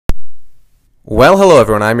Well, hello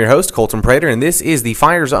everyone. I'm your host, Colton Prater, and this is the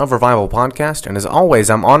Fires of Revival podcast. And as always,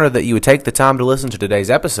 I'm honored that you would take the time to listen to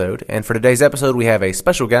today's episode. And for today's episode, we have a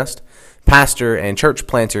special guest, pastor and church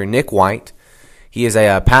planter Nick White. He is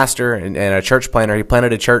a pastor and a church planter. He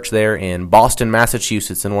planted a church there in Boston,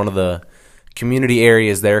 Massachusetts, in one of the community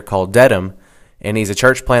areas there called Dedham. And he's a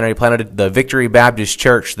church planter. He planted the Victory Baptist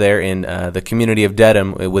Church there in the community of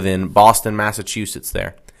Dedham within Boston, Massachusetts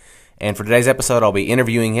there. And for today's episode, I'll be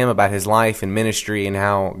interviewing him about his life and ministry and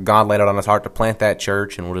how God laid it on his heart to plant that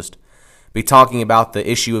church. And we'll just be talking about the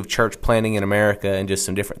issue of church planting in America and just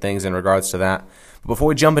some different things in regards to that. But before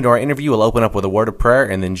we jump into our interview, we'll open up with a word of prayer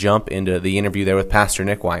and then jump into the interview there with Pastor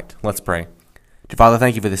Nick White. Let's pray. Dear Father,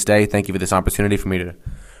 thank you for this day. Thank you for this opportunity for me to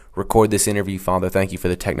record this interview, Father. Thank you for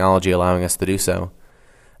the technology allowing us to do so.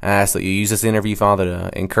 I ask that you use this interview, Father,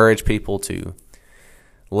 to encourage people, to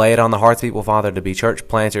lay it on the hearts of people, Father, to be church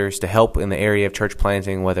planters, to help in the area of church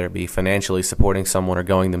planting, whether it be financially supporting someone or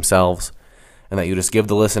going themselves, and that you just give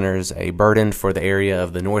the listeners a burden for the area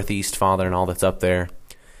of the Northeast, Father, and all that's up there,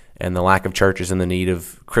 and the lack of churches and the need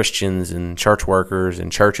of Christians and church workers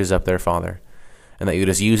and churches up there, Father, and that you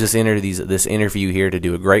just use this interview here to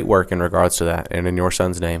do a great work in regards to that, and in your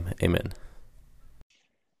Son's name, amen.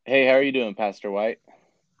 Hey, how are you doing, Pastor White?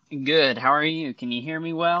 Good. How are you? Can you hear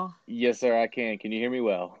me well? Yes, sir, I can. Can you hear me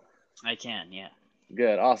well? I can, yeah.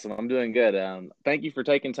 Good. Awesome. I'm doing good. Thank you for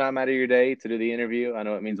taking time out of your day to do the interview. I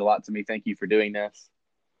know it means a lot to me. Thank you for doing this.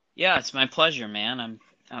 Yeah, it's my pleasure, man.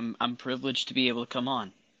 I'm privileged to be able to come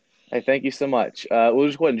on. Hey, thank you so much. We'll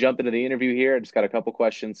just go ahead and jump into the interview here. I just got a couple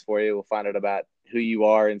questions for you. We'll find out about who you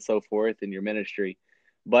are and so forth in your ministry.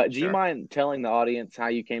 But do you Sure. mind telling the audience how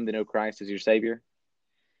you came to know Christ as your Savior?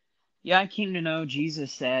 Yeah, I came to know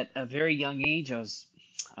Jesus at a very young age. I was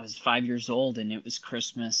 5 years old, and it was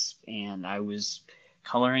Christmas, and I was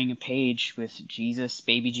coloring a page with Jesus,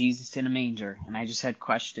 baby Jesus in a manger, and I just had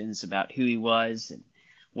questions about who he was and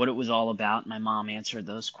what it was all about. My mom answered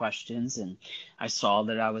those questions, and I saw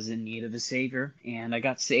that I was in need of a Savior, and I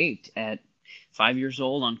got saved at 5 years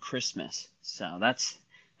old on Christmas. So that's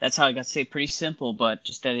how I got saved. Pretty simple, but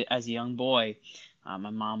just as a young boy, my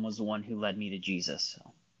mom was the one who led me to Jesus.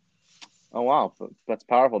 So. Oh, wow. That's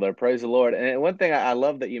powerful there. Praise the Lord. And one thing I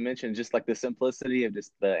love that you mentioned, just like the simplicity of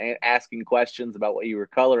just the asking questions about what you were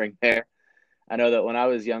coloring there. I know that when I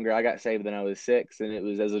was younger, I got saved when I was 6, and it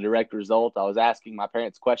was as a direct result. I was asking my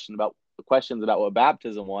parents questions about what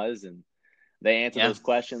baptism was, and they answered those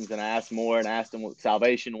questions, and I asked more and asked them what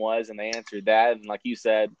salvation was, and they answered that. And like you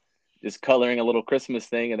said, just coloring a little Christmas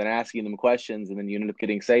thing and then asking them questions, and then you ended up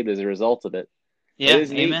getting saved as a result of it. Yeah, It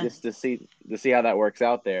is neat amen. just to see how that works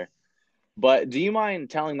out there. But do you mind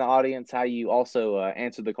telling the audience how you also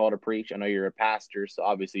answered the call to preach? I know you're a pastor, so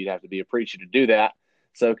obviously you'd have to be a preacher to do that.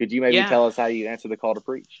 So could you maybe Yeah, tell us how you answered the call to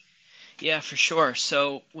preach? yeah, for sure.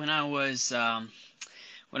 So when I was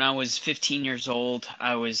 15 years old,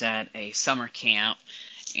 I was at a summer camp,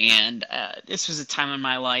 and this was a time in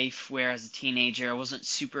my life where, as a teenager, I wasn't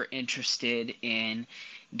super interested in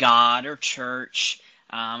God or church.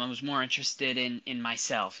 I was more interested in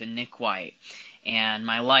myself, in Nick White, and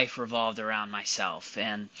my life revolved around myself.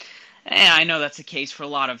 And I know that's the case for a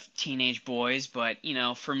lot of teenage boys, but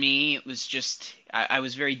for me, it was just I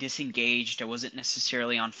was very disengaged. I wasn't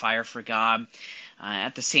necessarily on fire for God.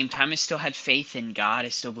 At the same time, I still had faith in God. I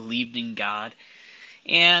still believed in God.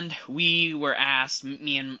 And we were asked,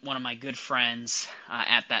 me and one of my good friends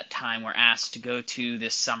at that time were asked to go to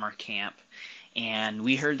this summer camp. And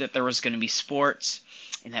we heard that there was going to be sports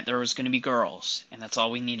and that there was going to be girls. And that's all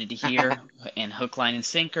we needed to hear. And hook, line, and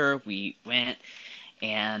sinker, we went.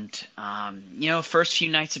 And, first few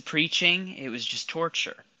nights of preaching, it was just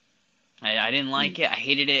torture. I didn't like it. I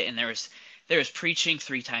hated it. And there was preaching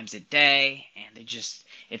 3 times a day, and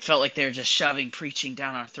it felt like they were just shoving preaching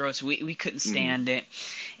down our throats. We couldn't stand it,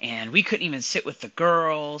 and we couldn't even sit with the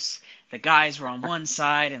girls. The guys were on one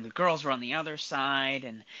side, and the girls were on the other side,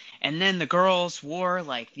 and then the girls wore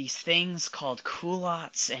like these things called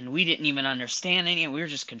culottes, and we didn't even understand any, and we were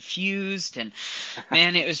just confused. And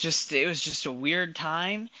man, it was just a weird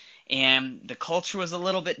time, and the culture was a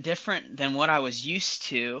little bit different than what I was used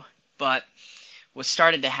to, but what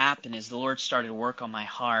started to happen is the Lord started to work on my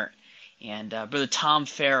heart, and Brother Tom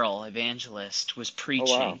Farrell, evangelist, was Oh, wow.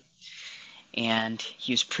 preaching, and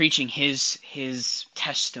he was preaching his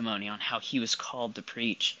testimony on how he was called to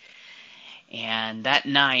preach. And that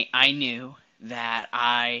night, I knew that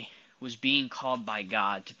I was being called by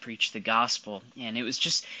God to preach the gospel, and it was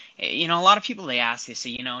just, a lot of people, they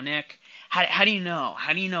say, Nick, how do you know?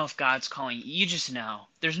 How do you know if God's calling you? You just know.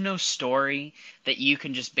 There's no story that you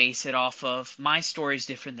can just base it off of. My story is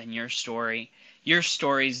different than your story. Your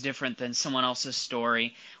story is different than someone else's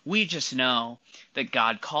story. We just know that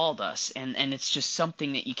God called us, and it's just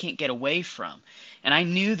something that you can't get away from. And I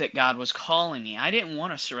knew that God was calling me. I didn't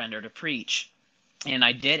want to surrender to preach, and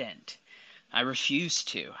I didn't. I refused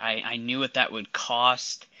to. I knew what that would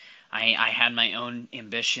cost. I had my own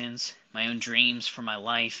ambitions, my own dreams for my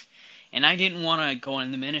life, and I didn't want to go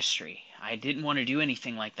in the ministry. I didn't want to do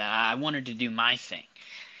anything like that. I wanted to do my thing.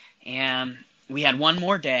 And we had one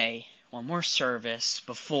more day, one more service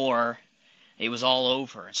before it was all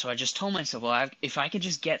over. And so I just told myself, well, if I could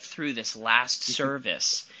just get through this last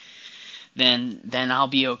service, then I'll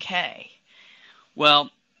be okay.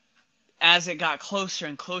 Well, as it got closer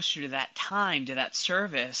and closer to that time, to that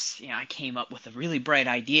service, I came up with a really bright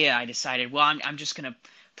idea. I decided, well, I'm just going to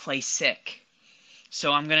play sick.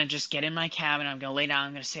 So I'm going to just get in my cabin. I'm going to lay down.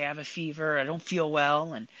 I'm going to say I have a fever. I don't feel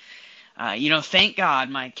well. And, thank God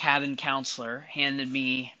my cabin counselor handed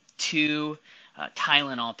me 2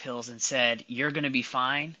 Tylenol pills and said, you're going to be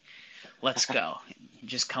fine. Let's go.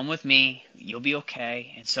 Just come with me. You'll be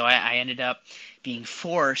okay. And so I ended up being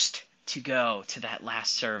forced to go to that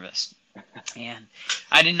last service. And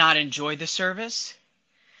I did not enjoy the service.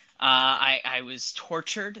 I was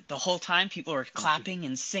tortured the whole time. People were clapping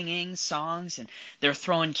and singing songs, and they're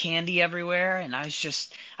throwing candy everywhere, and I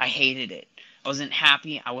hated it. I wasn't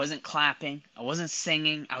happy. I wasn't clapping. I wasn't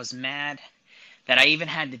singing. I was mad that I even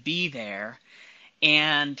had to be there.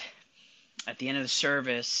 And at the end of the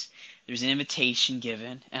service, there was an invitation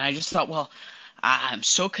given, and I just thought, well, I'm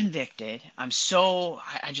so convicted. I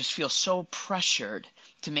just feel so pressured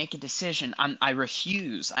to make a decision. I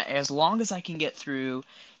refuse. As long as I can get through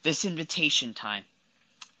this invitation time,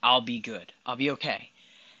 I'll be good. I'll be okay.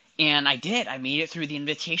 And I did. I made it through the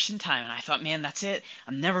invitation time, and I thought, man, that's it.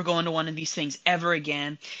 I'm never going to one of these things ever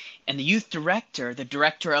again. And the youth director, the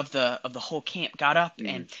director of the whole camp, got up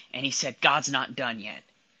and he said, God's not done yet.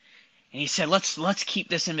 And he said, let's keep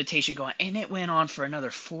this invitation going. And it went on for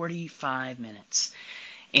another 45 minutes.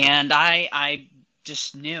 And I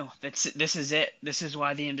just knew that this is it. This is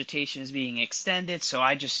why the invitation is being extended. So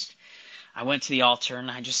I went to the altar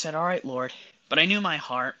and I just said, all right, Lord. But I knew my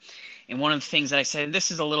heart. And one of the things that I said,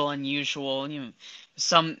 this is a little unusual.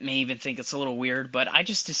 Some may even think it's a little weird, but I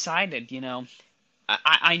just decided,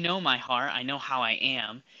 I know my heart. I know how I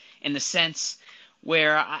am, in the sense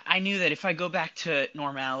where I knew that if I go back to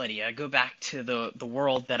normality, I go back to the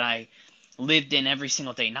world that I lived in every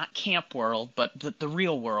single day, not camp world, but the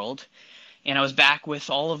real world, and I was back with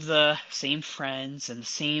all of the same friends and the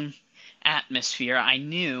same atmosphere, I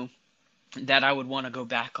knew that I would want to go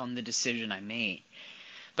back on the decision I made.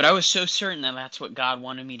 But I was so certain that that's what God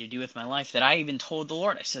wanted me to do with my life that I even told the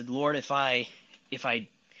Lord, I said, Lord, if I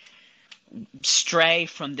stray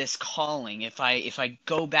from this calling, if I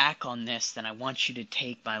go back on this, then I want you to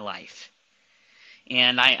take my life.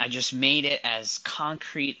 And I just made it as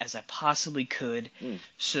concrete as I possibly could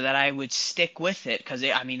so that I would stick with it, because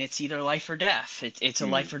it's either life or death. It's a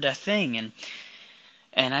life or death thing.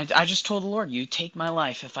 And I just told the Lord, you take my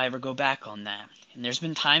life if I ever go back on that. And there's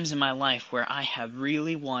been times in my life where I have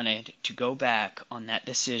really wanted to go back on that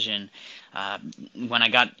decision. When I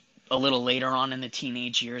got a little later on in the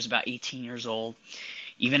teenage years, about 18 years old,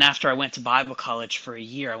 even after I went to Bible college for a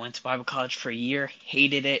year. I went to Bible college for a year,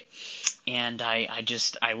 hated it, and I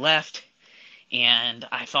left, and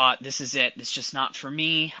I thought, this is it. It's just not for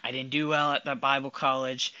me. I didn't do well at that Bible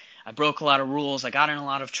college. I broke a lot of rules. I got in a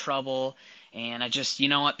lot of trouble. And I just,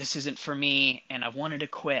 this isn't for me, and I wanted to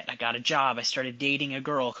quit. I got a job. I started dating a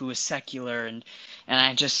girl who was secular, and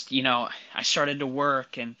I just, I started to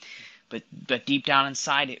work, but deep down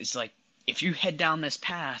inside, it was like, if you head down this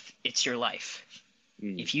path, it's your life.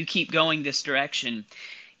 If you keep going this direction,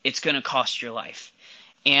 it's going to cost your life.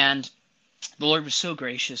 And the Lord was so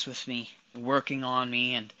gracious with me, working on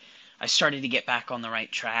me, and I started to get back on the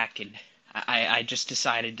right track, and I just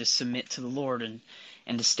decided to submit to the Lord and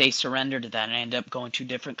to stay surrendered to that. And I ended up going to a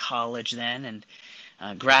different college then,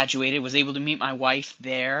 and graduated, was able to meet my wife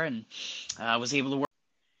there, and was able to work.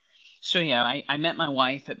 So yeah, I met my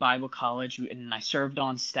wife at Bible college, and I served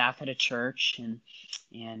on staff at a church, and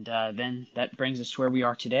then that brings us to where we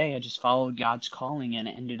are today. I just followed God's calling and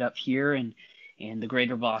ended up here in the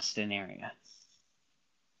greater Boston area.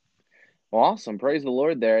 Well, awesome. Praise the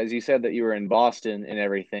Lord there. As you said that you were in Boston and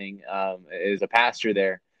everything, as a pastor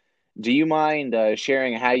there. Do you mind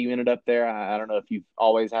sharing how you ended up there? I don't know if you've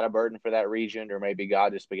always had a burden for that region, or maybe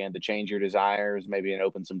God just began to change your desires, maybe and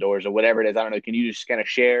open some doors, or whatever it is. I don't know. Can you just kind of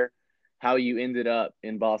share how you ended up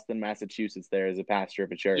in Boston, Massachusetts there as a pastor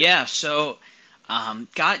of a church? Yeah, so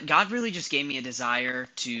God really just gave me a desire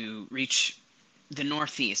to reach the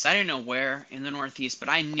Northeast. I didn't know where in the Northeast, but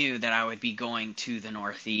I knew that I would be going to the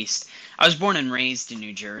Northeast. I was born and raised in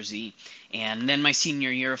New Jersey, and then my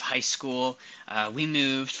senior year of high school, we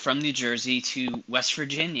moved from New Jersey to West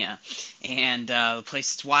Virginia, and the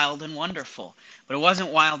place is wild and wonderful. But it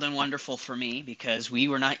wasn't wild and wonderful for me because we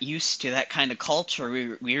were not used to that kind of culture.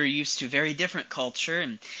 We were used to very different culture,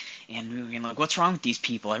 and we were like, what's wrong with these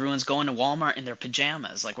people? Everyone's going to Walmart in their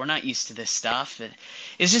pajamas. Like, we're not used to this stuff.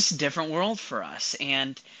 It's just a different world for us.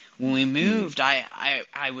 And when we moved,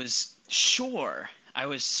 I was sure, I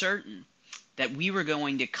was certain that we were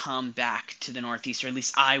going to come back to the Northeast, or at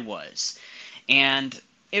least I was. And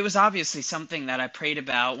it was obviously something that I prayed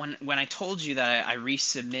about. When I told you that I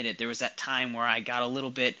resubmitted, there was that time where I got a little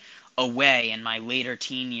bit away in my later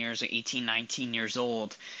teen years, 18, 19 years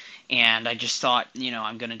old. And I just thought,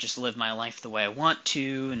 I'm going to just live my life the way I want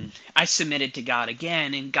to. And I submitted to God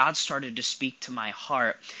again, and God started to speak to my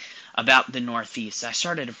heart about the Northeast. I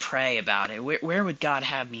started to pray about it. Where would God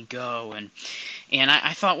have me go? And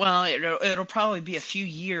I thought, well, it'll probably be a few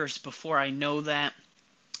years before I know that.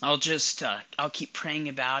 I'll keep praying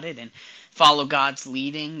about it and follow God's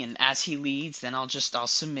leading, and as He leads, then I'll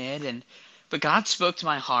submit. But God spoke to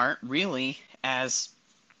my heart really as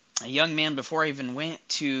a young man before I even went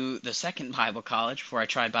to the second Bible college, before I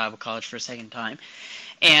tried Bible college for a second time.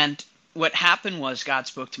 And what happened was God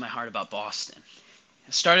spoke to my heart about Boston.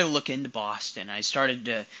 I started to look into Boston. I started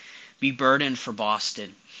to be burdened for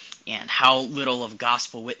Boston and how little of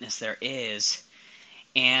gospel witness there is.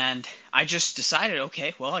 And I just decided,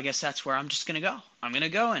 okay, well, I guess that's where I'm just going to go. I'm going to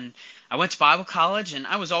go. And I went to Bible college, and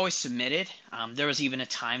I was always submitted. There was even a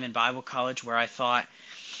time in Bible college where I thought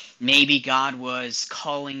maybe God was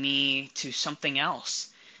calling me to something else.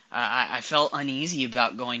 I felt uneasy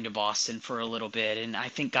about going to Boston for a little bit, and I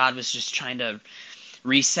think God was just trying to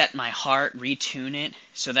reset my heart, retune it,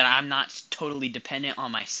 so that I'm not totally dependent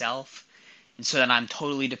on myself, and so that I'm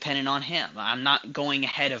totally dependent on Him. I'm not going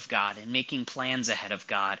ahead of God and making plans ahead of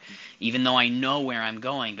God, even though I know where I'm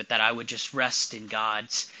going, but that I would just rest in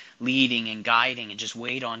God's leading and guiding and just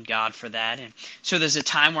wait on God for that. And so there's a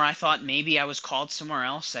time where I thought maybe I was called somewhere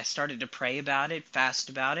else. I started to pray about it, fast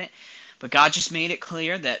about it, but God just made it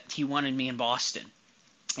clear that He wanted me in Boston.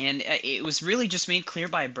 And it was really just made clear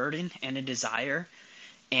by a burden and a desire.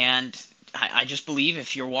 And I just believe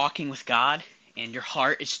if you're walking with God and your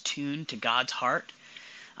heart is tuned to God's heart,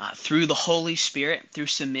 through the Holy Spirit, through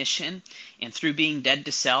submission, and through being dead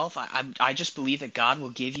to self, I just believe that God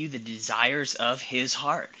will give you the desires of His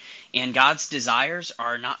heart. And God's desires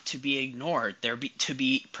are not to be ignored. They're to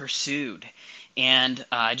be pursued. And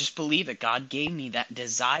I just believe that God gave me that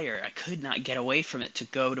desire. I could not get away from it to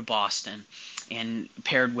go to Boston, and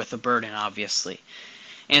paired with a burden, obviously.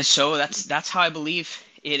 And so that's how I believe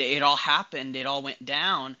it all happened. It all went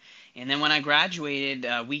down. And then when I graduated,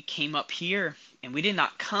 we came up here, and we did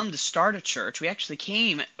not come to start a church. We actually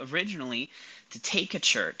came originally to take a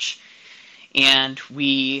church. And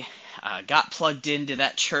we got plugged into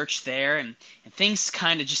that church there, and things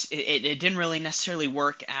kind of just, it didn't really necessarily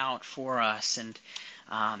work out for us. And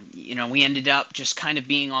we ended up just kind of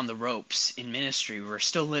being on the ropes in ministry. We were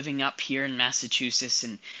still living up here in Massachusetts,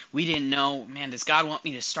 and we didn't know, man, does God want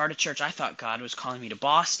me to start a church? I thought God was calling me to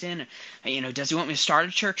Boston. Does He want me to start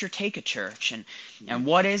a church or take a church? And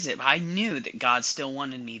what is it? I knew that God still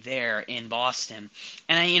wanted me there in Boston.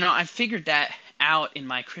 And I figured that out in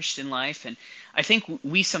my Christian life, and I think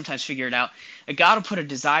we sometimes figure it out. God will put a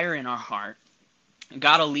desire in our heart.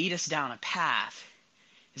 God will lead us down a path.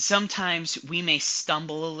 Sometimes we may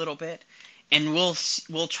stumble a little bit, and we'll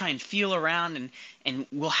try and feel around, and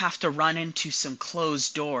we'll have to run into some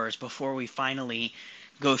closed doors before we finally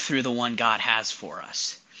go through the one God has for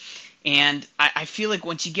us. And I feel like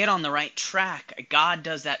once you get on the right track, God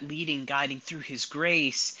does that leading, guiding through His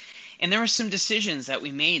grace. And there were some decisions that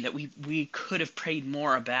we made that we could have prayed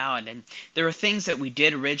more about, and there were things that we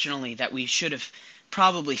did originally that we should have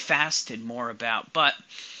probably fasted more about. But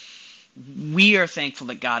we are thankful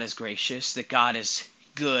that God is gracious, that God is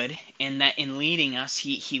good, and that in leading us,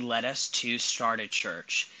 He led us to start a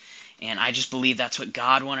church. And I just believe that's what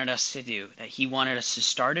God wanted us to do, that He wanted us to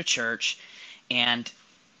start a church, and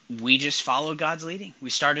we just followed God's leading. We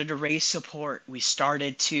started to raise support. We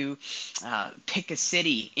started to pick a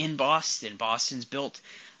city in Boston. Boston's built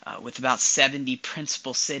with about 70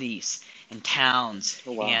 principal cities and towns.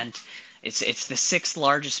 Oh, wow. And it's the sixth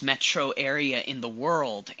largest metro area in the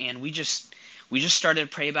world. And we just started to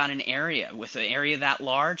pray about an area. With an area that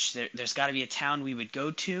large, there's got to be a town we would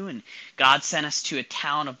go to. And God sent us to a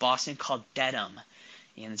town of Boston called Dedham.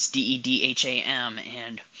 and it's Dedham,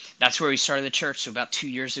 and that's where we started the church. So about 2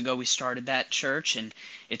 years ago, we started that church, and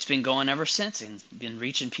it's been going ever since, and been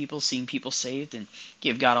reaching people, seeing people saved, and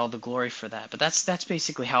give God all the glory for that. But that's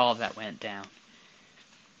basically how all of that went down.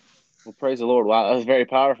 Well, praise the Lord. Wow, that was very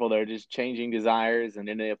powerful there. Just changing desires and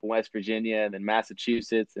ending up in West Virginia and then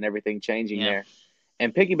Massachusetts and everything changing Yeah. there.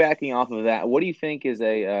 And piggybacking off of that, what do you think is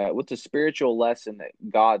what's a spiritual lesson that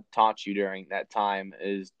God taught you during that time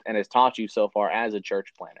and has taught you so far as a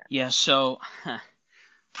church planner? Yeah, so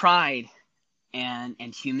pride and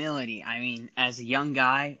humility. I mean, as a young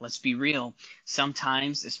guy, let's be real,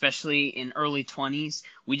 sometimes, especially in early 20s,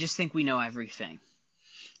 we just think we know everything.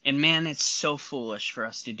 And man, it's so foolish for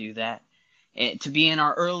us to do that. To be in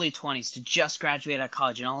our early 20s, to just graduate out of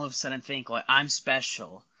college and all of a sudden think like I'm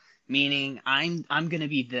special, meaning I'm going to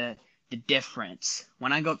be the difference.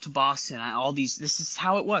 When I go up to Boston, this is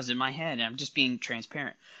how it was in my head, and I'm just being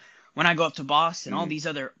transparent. When I go up to Boston, all these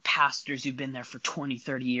other pastors who've been there for 20,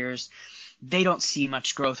 30 years, they don't see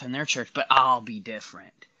much growth in their church, but I'll be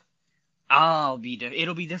different. It'll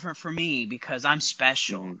be different for me because I'm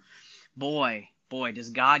special. Mm-hmm. Boy, does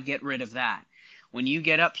God get rid of that. When you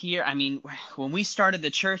get up here, I mean, when we started the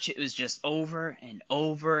church, it was just over and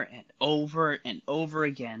over and over and over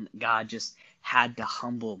again. God just had to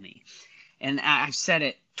humble me. And I've said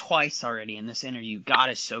it twice already in this interview. God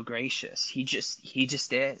is so gracious. He just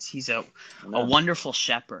is. He's a wonderful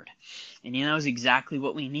shepherd. And he knows exactly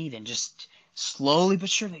what we need. And just slowly but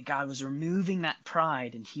surely, God was removing that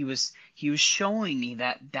pride. And he was showing me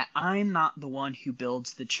that I'm not the one who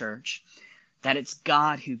builds the church, that it's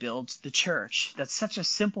God who builds the church. That's such a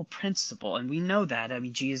simple principle. And we know that. I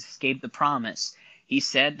mean, Jesus gave the promise. He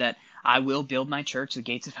said that I will build my church. The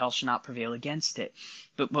gates of hell shall not prevail against it.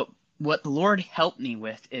 But what the Lord helped me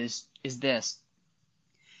with is this,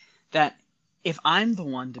 that if I'm the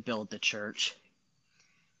one to build the church,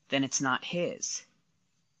 then it's not his.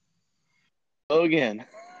 Oh, again.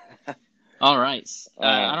 All right.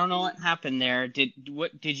 I don't know what happened there. Did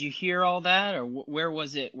you hear all that, or where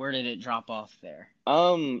was it? Where did it drop off there?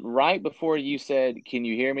 Right before you said, "Can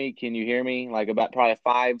you hear me? Can you hear me?" Like about probably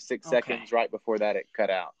 5-6 seconds right before that, it cut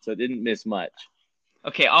out. So it didn't miss much.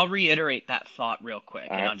 Okay, I'll reiterate that thought real quick,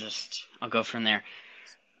 All and right. I'll go from there.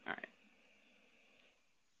 All right.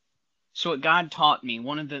 So what God taught me,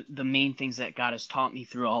 one of the main things that God has taught me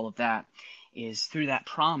through all of that is through that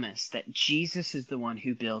promise that Jesus is the one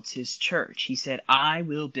who builds his church. He said, I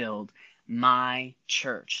will build my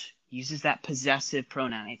church. He uses that possessive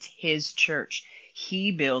pronoun. It's his church.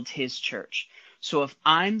 He builds his church. So if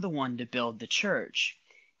I'm the one to build the church,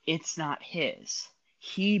 it's not his.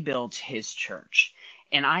 He builds his church.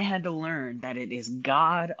 And I had to learn that it is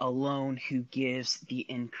God alone who gives the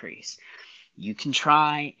increase. You can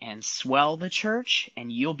try and swell the church,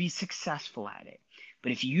 and you'll be successful at it.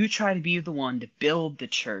 But if you try to be the one to build the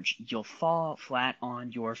church, you'll fall flat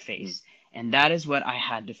on your face. And that is what I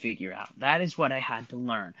had to figure out. That is what I had to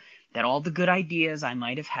learn. That all the good ideas I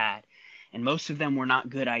might have had, and most of them were not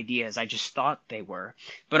good ideas, I just thought they were,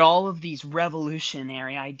 but all of these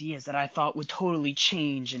revolutionary ideas that I thought would totally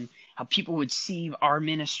change, and how people would see our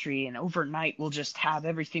ministry, and overnight we'll just have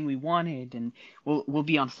everything we wanted, and we'll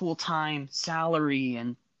be on full-time salary,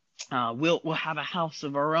 and we'll have a house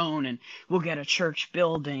of our own, and we'll get a church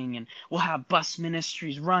building, and we'll have bus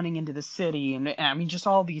ministries running into the city, and I mean just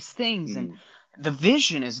all these things. And the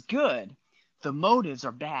vision is good, the motives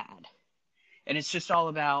are bad, and it's just all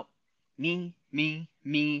about me,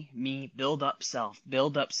 build up self.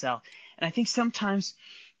 And I think sometimes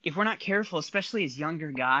if we're not careful, especially as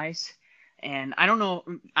younger guys, and I don't know,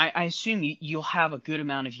 I assume you'll have a good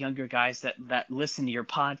amount of younger guys that listen to your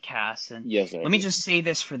podcast. And yes, sir. Let me just say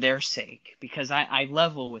this for their sake, because I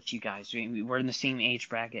level with you guys. We're in the same age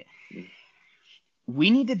bracket.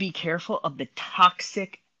 We need to be careful of the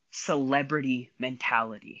toxic celebrity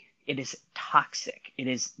mentality. It is toxic. It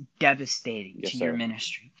is devastating to your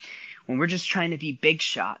ministry. When we're just trying to be big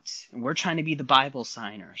shots, and we're trying to be the Bible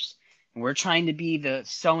signers, and we're trying to be the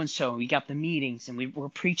so-and-so, we got the meetings, and we're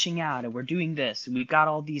preaching out, and we're doing this, and we've got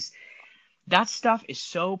all these, that stuff is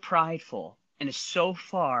so prideful and is so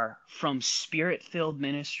far from spirit-filled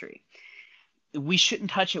ministry. We shouldn't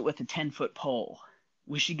touch it with a 10-foot pole.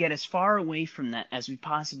 We should get as far away from that as we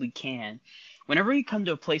possibly can. Whenever we come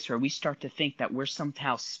to a place where we start to think that we're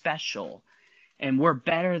somehow special and we're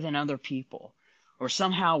better than other people, or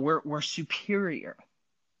somehow we're superior,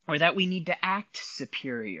 or that we need to act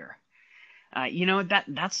superior,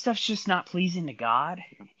 that stuff's just not pleasing to God.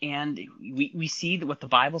 And we see that what the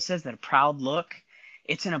Bible says, that a proud look,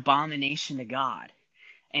 it's an abomination to God.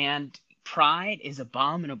 And pride is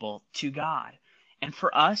abominable to God. And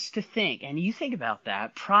for us to think, and you think about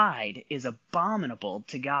that, pride is abominable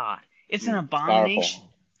to God. It's an It's powerful. abomination.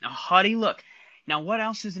 A haughty look. Now, what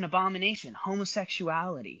else is an abomination?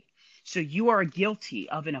 Homosexuality. So you are guilty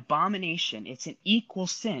of an abomination. It's an equal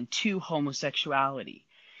sin to homosexuality.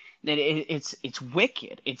 That it's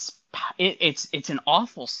wicked. It's an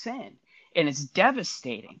awful sin, and it's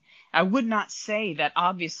devastating. I would not say that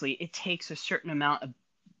obviously it takes a certain amount of,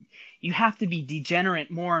 you have to be degenerate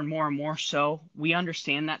more and more and more so. We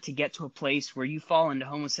understand that to get to a place where you fall into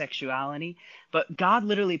homosexuality, but God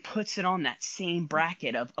literally puts it on that same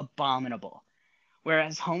bracket of abominable.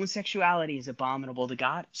 Whereas homosexuality is abominable to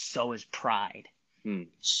God, so is pride.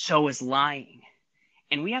 So is lying.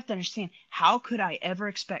 And we have to understand, how could I ever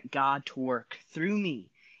expect God to work through me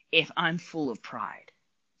if I'm full of pride?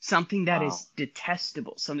 Something that is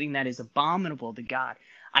detestable, something that is abominable to God.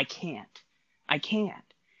 I can't.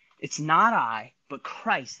 It's not I, but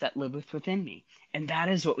Christ that liveth within me. And that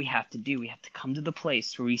is what we have to do. We have to come to the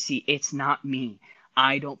place where we see it's not me.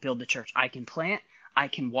 I don't build the church. I can plant, I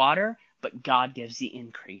can water, but God gives the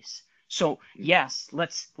increase. So yes,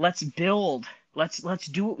 let's build. Let's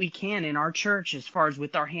do what we can in our church as far as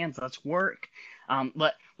with our hands. Let's work.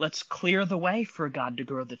 Let's clear the way for God to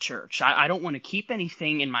grow the church. I don't want to keep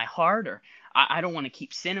anything in my heart, or I don't want to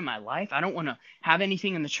keep sin in my life. I don't want to have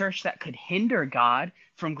anything in the church that could hinder God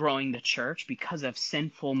from growing the church because of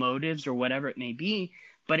sinful motives or whatever it may be.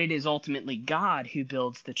 But it is ultimately God who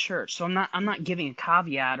builds the church. So I'm not giving a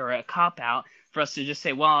caveat or a cop out for us to just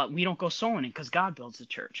say, well, we don't go soul winning because God builds the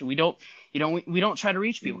church. We don't try to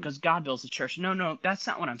reach people because God builds the church. No, that's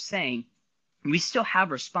not what I'm saying. We still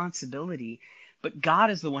have responsibility, but God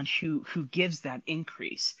is the one who gives that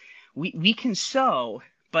increase. We can sow,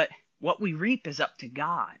 but what we reap is up to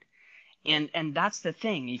God. And that's the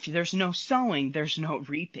thing. If there's no sowing, there's no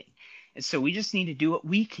reaping. And so we just need to do what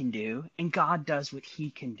we can do, and God does what he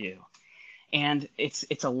can do. And it's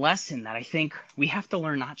a lesson that I think we have to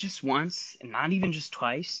learn, not just once and not even just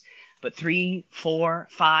twice, but 3, 4,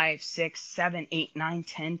 5, 6, 7, 8, 9,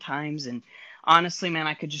 10 times. And honestly, man,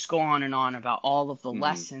 I could just go on and on about all of the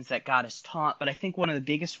lessons that God has taught. But I think one of the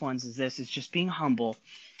biggest ones is just being humble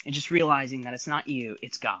and just realizing that it's not you,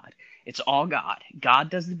 it's God. It's all God. God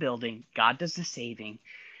does the building. God does the saving.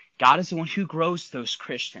 God is the one who grows those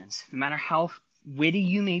Christians. No matter how witty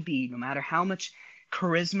you may be, no matter how much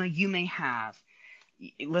charisma you may have,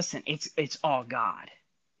 listen, it's all God.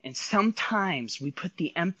 And sometimes we put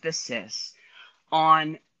the emphasis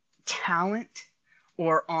on talent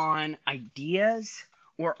or on ideas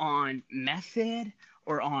or on method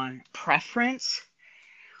or on preference,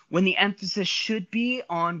 when the emphasis should be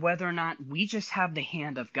on whether or not we just have the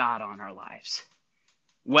hand of God on our lives,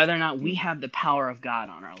 whether or not we have the power of God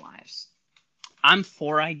on our lives. I'm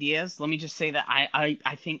for ideas. Let me just say that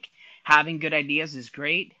I think having good ideas is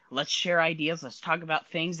great. Let's share ideas. Let's talk about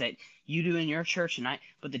things that you do in your church.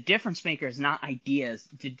 But the difference maker is not ideas.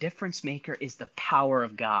 The difference maker is the power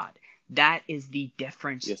of God. That is the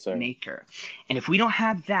difference maker. And if we don't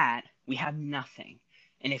have that, we have nothing.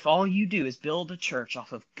 And if all you do is build a church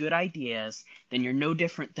off of good ideas, then you're no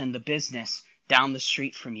different than the business down the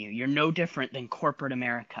street from you. You're no different than corporate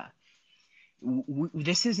America.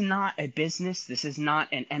 This is not a business. This is not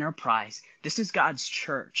an enterprise. This is God's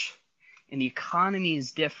church. And the economy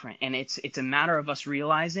is different. And it's a matter of us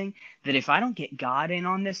realizing that if I don't get God in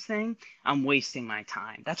on this thing, I'm wasting my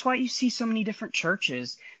time. That's why you see so many different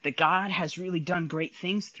churches that God has really done great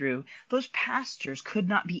things through. Those pastors could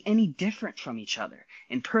not be any different from each other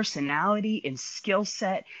in personality, in skill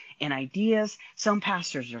set, in ideas. Some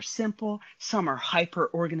pastors are simple. Some are hyper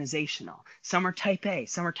organizational. Some are type A.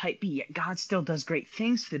 Some are type B. Yet God still does great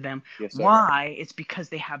things for them. Why? It's because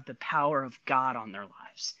they have the power of God on their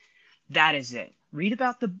lives. That is it. Read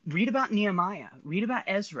about Nehemiah. Read about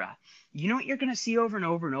Ezra. You know what you're going to see over and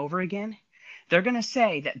over and over again? They're going to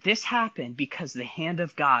say that this happened because the hand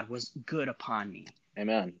of God was good upon me.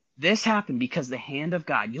 Amen. This happened because the hand of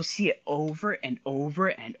God. You'll see it over and over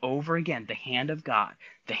and over again. The hand of God.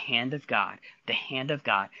 The hand of God. The hand of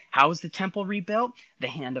God. How was the temple rebuilt? The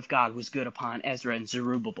hand of God was good upon Ezra and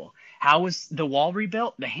Zerubbabel. How was the wall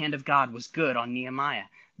rebuilt? The hand of God was good on Nehemiah.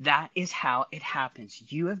 That is how it happens.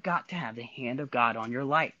 You have got to have the hand of God on your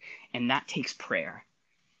life, and that takes prayer.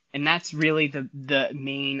 And that's really the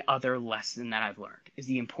main other lesson that I've learned, is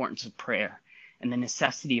the importance of prayer and the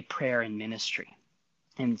necessity of prayer in ministry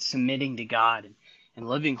and submitting to God and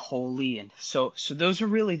living holy. And so those are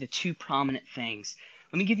really the two prominent things.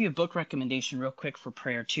 Let me give you a book recommendation real quick for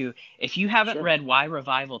prayer too. If you haven't read Why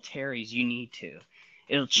Revival Tarries, you need to.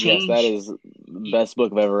 It'll change. Yes, that is the best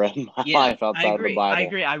book I've ever read in my life outside of the Bible. I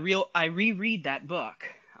agree. I reread that book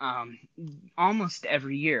almost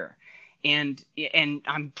every year, and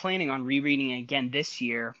I'm planning on rereading it again this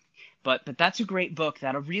year. But that's a great book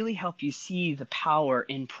that'll really help you see the power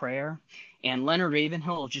in prayer. And Leonard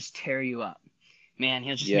Ravenhill will just tear you up. Man,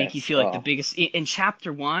 he'll just make you Yes. feel like the Oh, biggest. In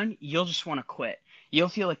chapter 1, you'll just want to quit. You'll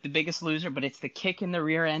feel like the biggest loser, but it's the kick in the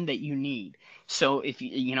rear end that you need. So if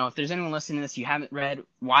there's anyone listening to this, you haven't read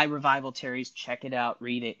Why Revival Tarries, check it out,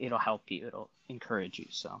 read it. It'll help you. It'll encourage you.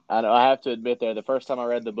 So I know. I have to admit, there, the first time I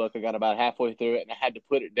read the book, I got about halfway through it, and I had to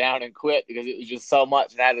put it down and quit because it was just so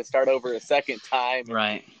much, and I had to start over a second time. And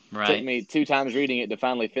right, it took right. me 2 times reading it to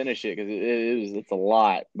finally finish it because it's a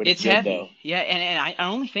lot, but it's It's good though. heavy. Yeah, and I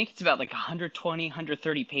only think it's about like 120,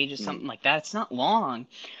 130 pages, Mm, something like that. It's not long,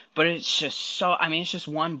 but it's just so, I mean, it's just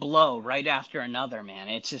one blow right after another, man.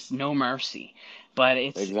 It's just no mercy. But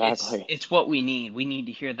exactly. it's what we need. We need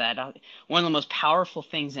to hear that. One of the most powerful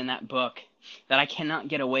things in that book that I cannot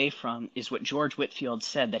get away from is what George Whitefield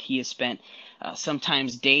said, that he has spent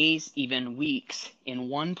sometimes days, even weeks, in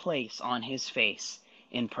one place on his face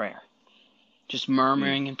in prayer, just Mm,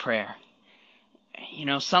 murmuring in prayer.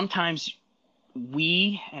 Sometimes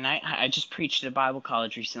and I just preached at a Bible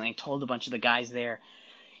college recently. I told a bunch of the guys there,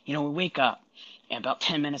 we wake up and about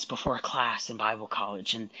 10 minutes before a class in Bible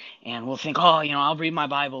college, and we'll think, oh, I'll read my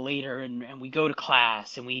Bible later, and we go to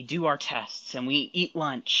class and we do our tests and we eat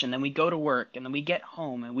lunch and then we go to work and then we get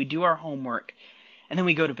home and we do our homework and then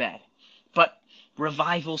we go to bed. But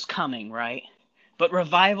revival's coming, right? But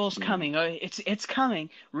revival's mm. coming. It's coming,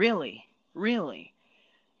 really, really.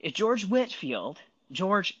 If George Whitefield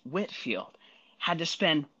had to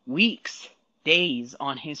spend weeks, days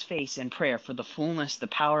on his face in prayer for the fullness, the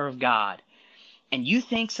power of God, and you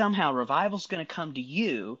think somehow revival's going to come to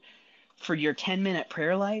you for your 10-minute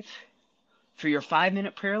prayer life, for your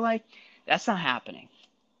 5-minute prayer life, that's not happening.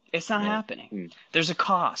 It's not No. happening. Mm. There's a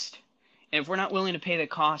cost. And if we're not willing to pay the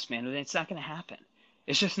cost, man, then it's not going to happen.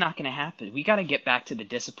 It's just not going to happen. We got to get back to the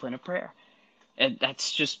discipline of prayer. And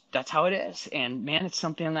that's how it is. And man, it's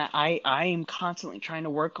something that I am constantly trying to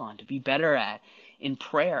work on to be better at in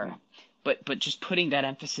prayer. But just putting that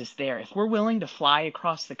emphasis there. If we're willing to fly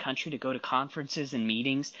across the country to go to conferences and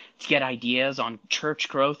meetings to get ideas on church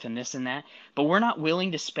growth and this and that, but we're not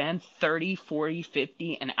willing to spend 30, 40,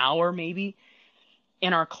 50, an hour maybe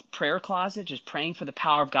in our prayer closet just praying for the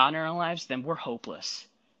power of God in our lives, then we're hopeless.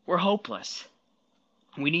 We're hopeless.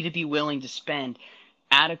 We need to be willing to spend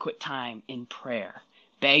adequate time in prayer,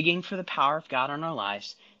 begging for the power of God in our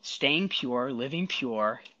lives, staying pure, living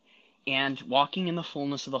pure, and walking in the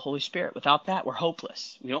fullness of the Holy Spirit. Without that, we're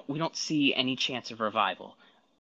hopeless. We don't see any chance of revival.